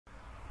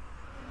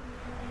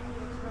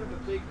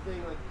big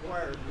thing like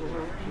choir.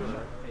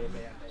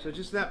 So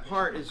just that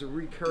part is a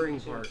recurring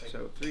part.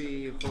 So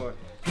 3, 4.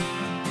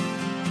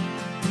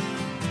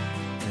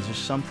 There's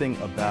just something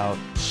about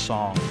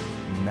song,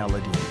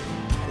 melody.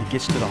 It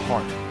gets to the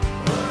heart.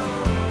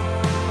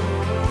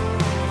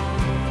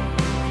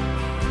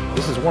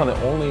 This is one of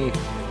the only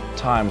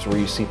times where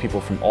you see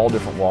people from all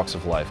different walks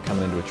of life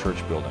coming into a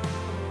church building,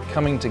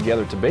 coming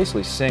together to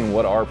basically sing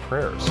what are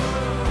prayers.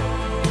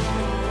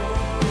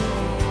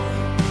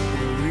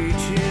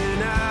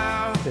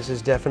 This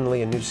is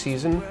definitely a new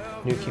season,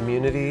 new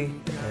community,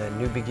 and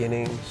new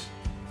beginnings,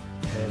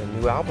 and a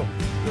new album.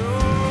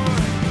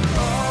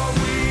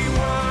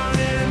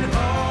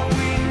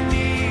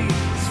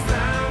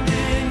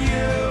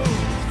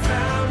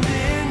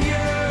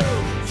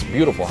 It's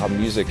beautiful how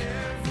music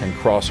can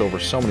cross over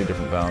so many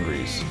different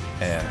boundaries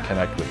and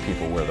connect with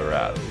people where they're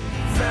at.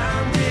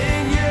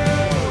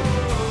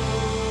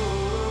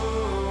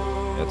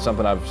 It's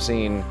something I've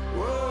seen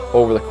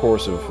over the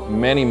course of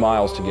many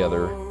miles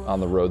together on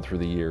the road through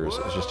the years.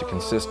 It's just a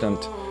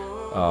consistent,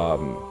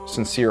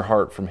 sincere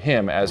heart from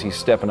him as he's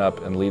stepping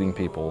up and leading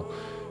people,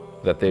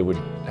 that they would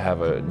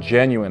have a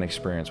genuine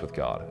experience with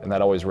God. And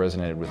that always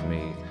resonated with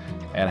me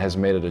and has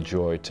made it a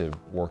joy to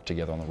work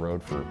together on the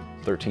road for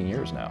 13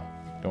 years now,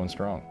 going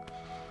strong.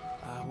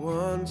 I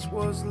once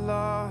was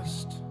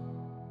lost,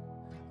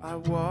 I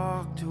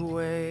walked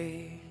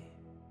away.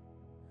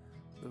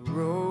 The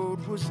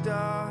road was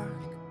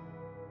dark,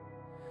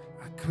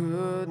 I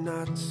could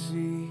not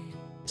see.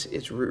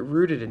 It's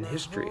rooted in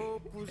history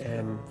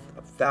and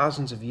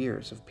thousands of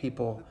years of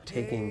people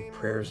taking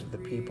prayers of the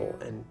people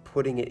and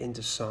putting it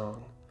into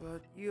song.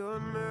 But your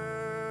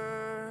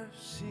mercy,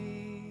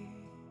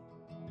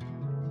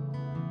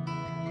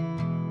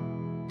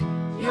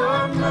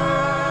 your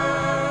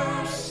mercy.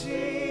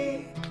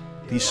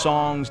 These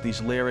songs,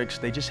 these lyrics,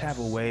 they just have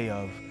a way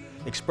of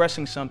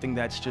expressing something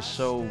that's just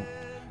so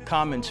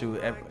common to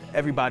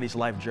everybody's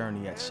life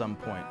journey at some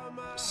point.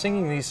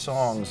 Singing these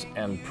songs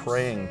and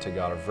praying to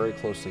God are very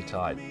closely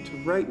tied. To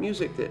write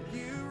music that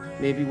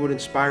maybe would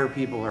inspire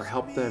people or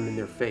help them in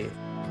their faith.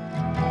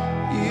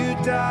 You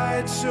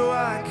died so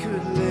I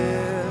could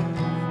live.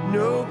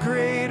 No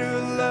greater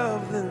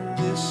love than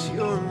this,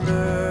 your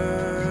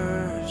mercy.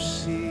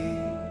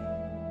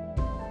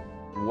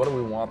 What do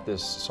we want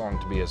this song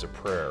to be as a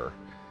prayer?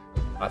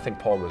 I think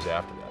Paul goes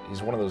after that.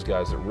 He's one of those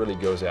guys that really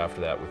goes after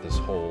that with his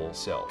whole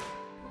self.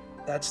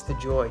 That's the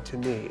joy to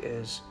me,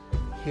 is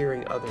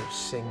hearing others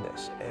sing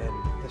this, and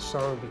the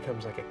song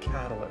becomes like a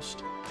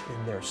catalyst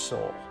in their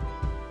soul.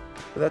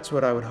 But that's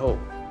what I would hope.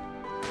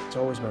 It's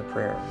always my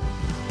prayer.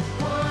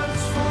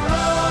 Once for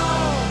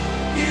all,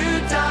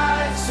 you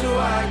died so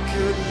I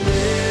could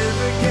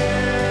live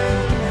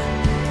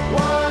again.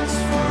 Once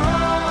for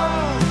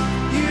all,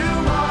 you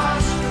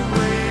washed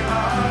away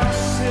our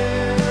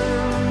sin.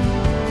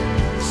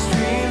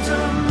 Streams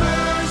of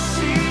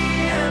mercy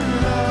and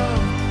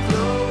love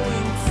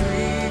flowing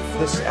free.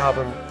 This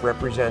album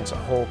represents a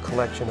whole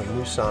collection of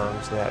new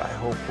songs that I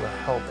hope will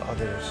help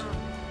others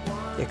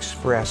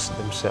express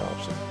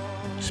themselves,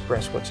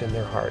 express what's in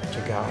their heart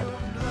to God.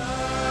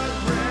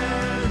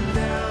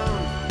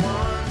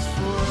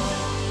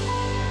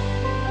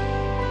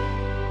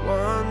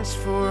 Once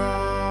for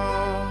all.